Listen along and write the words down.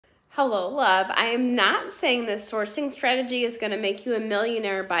Hello, love. I am not saying this sourcing strategy is going to make you a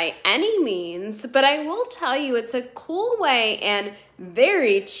millionaire by any means, but I will tell you it's a cool way and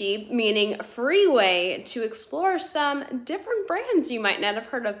very cheap, meaning free way to explore some different brands you might not have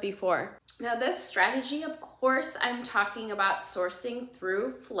heard of before. Now, this strategy, of course, I'm talking about sourcing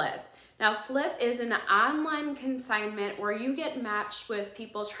through Flyp. Now, Flyp is an online consignment where you get matched with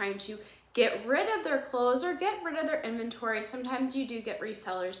people trying to get rid of their clothes or get rid of their inventory. Sometimes you do get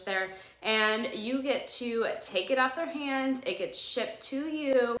resellers there and you get to take it off their hands. It gets shipped to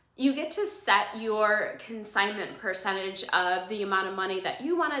you. You get to set your consignment percentage of the amount of money that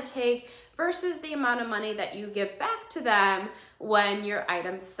you want to take versus the amount of money that you give back to them when your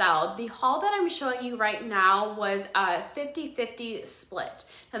items sell. The haul that I'm showing you right now was a 50-50 split.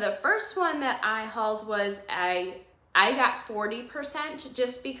 Now the first one that I hauled was I got 40%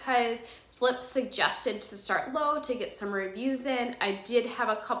 just because Flyp suggested to start low to get some reviews in. I did have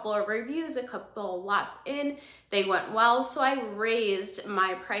a couple of reviews, a couple of lots in. They went well, so I raised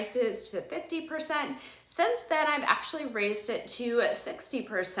my prices to 50%. Since then, I've actually raised it to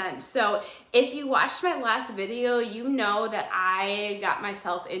 60%. So if you watched my last video, you know that I got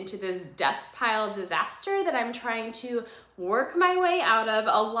myself into this Deathpile disaster that I'm trying to work my way out of.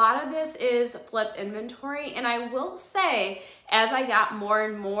 A lot of this is Flyp inventory, and I will say, as I got more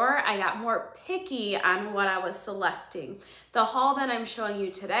and more, I got more picky on what I was selecting. The haul that I'm showing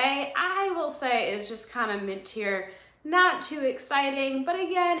you today, I will say is just kind of mid-tier, not too exciting, but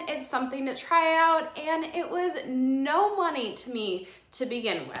again, it's something to try out, and it was no money to me to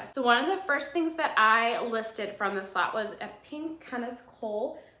begin with. So one of the first things that I listed from this lot was a pink Kenneth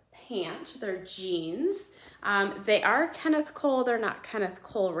Cole pant. They're jeans. They are Kenneth Cole. They're not Kenneth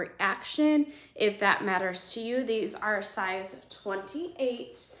Cole Reaction, if that matters to you. These are size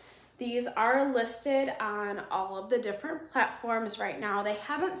 28. These are listed on all of the different platforms right now. They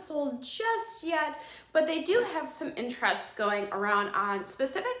haven't sold just yet, but they do have some interest going around on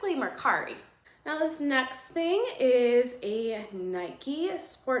specifically Mercari. Now this next thing is a Nike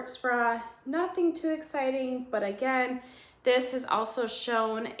sports bra. Nothing too exciting, but again, this has also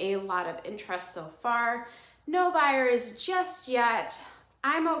shown a lot of interest so far. No buyers just yet.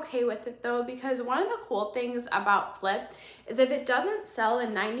 I'm okay with it though, because one of the cool things about Flyp is if it doesn't sell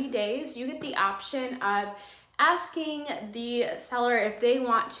in 90 days, you get the option of asking the seller if they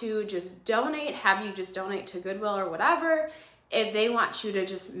want to just donate, have you just donate to Goodwill or whatever. If they want you to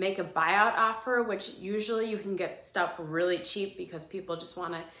just make a buyout offer, which usually you can get stuff really cheap because people just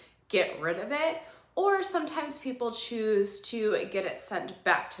want to get rid of it. Or sometimes people choose to get it sent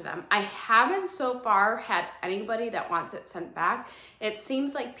back to them. I haven't so far had anybody that wants it sent back. It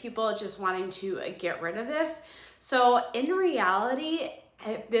seems like people are just wanting to get rid of this. So in reality,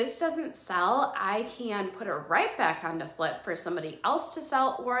 if this doesn't sell, I can put it right back onto Flyp for somebody else to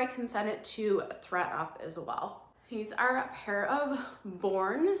sell, or I can send it to ThredUp as well. These are a pair of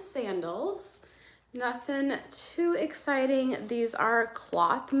Born sandals. Nothing too exciting. These are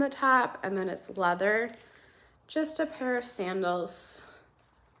cloth in the top and then it's leather. Just a pair of sandals.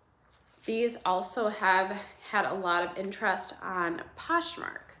 These also have had a lot of interest on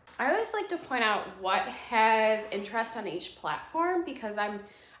Poshmark. I always like to point out what has interest on each platform because I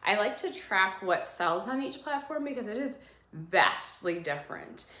like to track what sells on each platform because it is vastly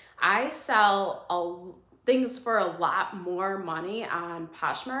different. I sell things for a lot more money on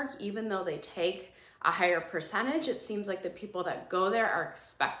Poshmark, even though they take a higher percentage. It seems like the people that go there are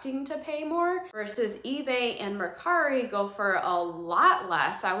expecting to pay more versus eBay and Mercari go for a lot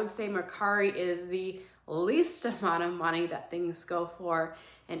less. I would say Mercari is the least amount of money that things go for,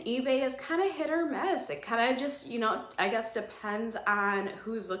 and eBay is kind of hit or miss. It kind of just, you know, I guess depends on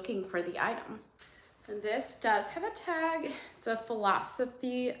who's looking for the item. And this does have a tag. It's a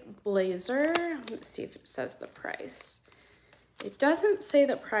Philosophy blazer. Let's see if it says the price. It doesn't say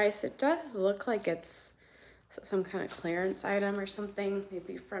the price. It does look like it's some kind of clearance item or something,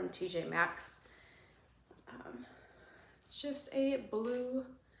 maybe from TJ Maxx. It's just a blue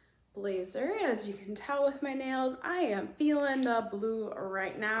blazer. As you can tell with my nails, I am feeling the blue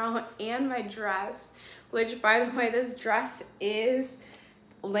right now, and my dress, which by the way, this dress is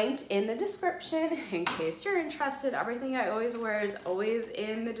linked in the description in case you're interested. Everything I always wear is always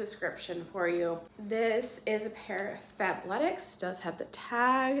in the description for you. This is a pair of Fabletics, does have the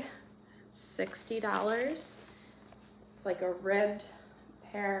tag, $60. It's like a ribbed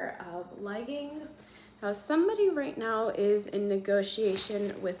pair of leggings. Now somebody right now is in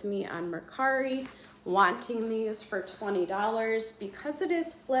negotiation with me on Mercari, wanting these for $20 because it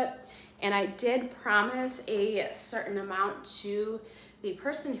is Flyp, and I did promise a certain amount to the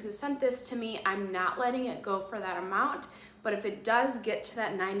person who sent this to me. I'm not letting it go for that amount, But if it does get to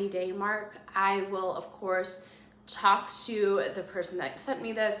that 90-day mark, I will, of course, talk to the person that sent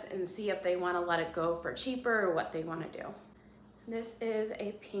me this and see if they want to let it go for cheaper or what they want to do. This is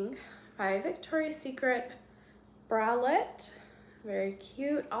a pink by Victoria's Secret bralette. Very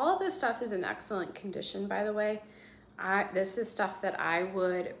cute. All of this stuff is in excellent condition, by the way. This is stuff that I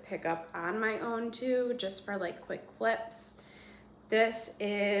would pick up on my own too, just for like quick flips. This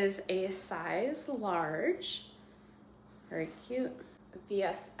is a size large. Very cute.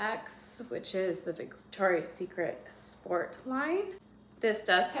 VSX, which is the Victoria's Secret Sport line. This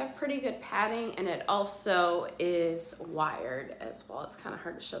does have pretty good padding, and it also is wired as well. It's kind of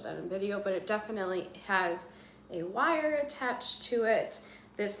hard to show that in video, but it definitely has a wire attached to it.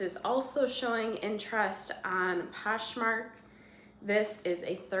 This is also showing interest on Poshmark. This is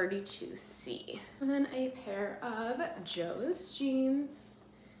a 32C. And then a pair of Joe's jeans.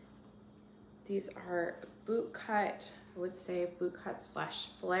 These are boot cut, I would say boot cut slash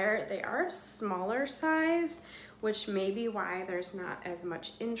flare. They are a smaller size, which may be why there's not as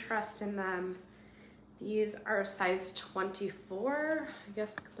much interest in them. These are size 24. I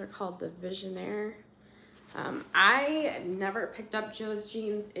guess they're called the Visionaire. I never picked up Joe's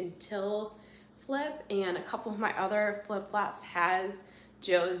jeans until Flyp, and a couple of my other Flyp lots has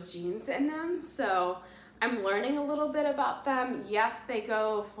Joe's jeans in them. So I'm learning a little bit about them. Yes, they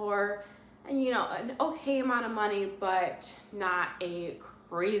go for, you know, an okay amount of money, but not a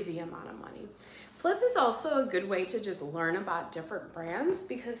crazy amount of money. Flyp is also a good way to just learn about different brands,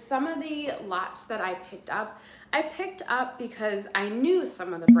 because some of the lots that I picked up because I knew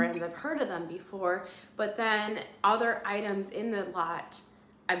some of the brands, I've heard of them before, but then other items in the lot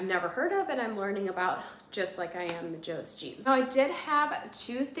I've never heard of and I'm learning about, just like I am the Joe's jeans. Now I did have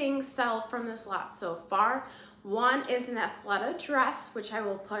 2 things sell from this lot so far. One is an Athleta dress, which I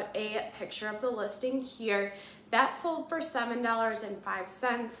will put a picture of the listing here. That sold for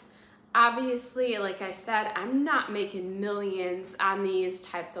 $7.05. Obviously, like I said, I'm not making millions on these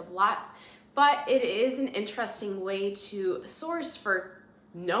types of lots, but it is an interesting way to source for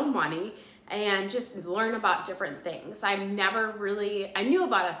no money and just learn about different things. I knew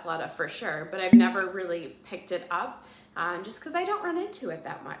about Athleta for sure, but I've never really picked it up just because I don't run into it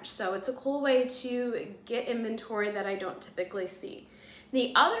that much. So it's a cool way to get inventory that I don't typically see.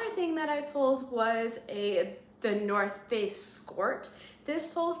 The other thing that I sold was the North Face skirt.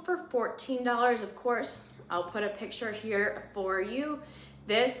 This sold for $14. Of course, I'll put a picture here for you.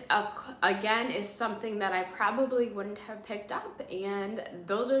 This, again, is something that I probably wouldn't have picked up, and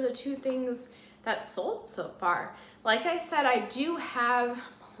those are the 2 things that sold so far. Like I said, I do have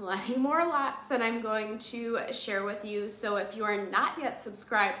plenty more lots that I'm going to share with you, so if you are not yet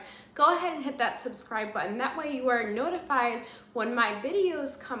subscribed, go ahead and hit that subscribe button. That way you are notified when my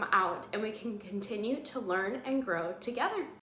videos come out and we can continue to learn and grow together.